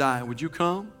heaven when you die. Would you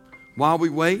come while we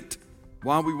wait?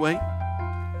 While we wait?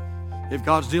 If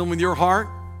God's dealing with your heart,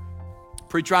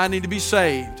 preacher, I need to be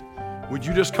saved. Would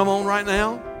you just come on right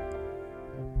now?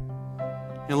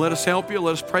 And let us help you.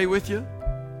 Let us pray with you.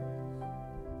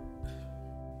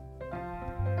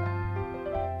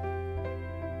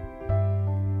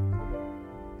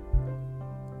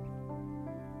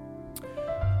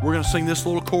 We're going to sing this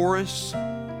little chorus.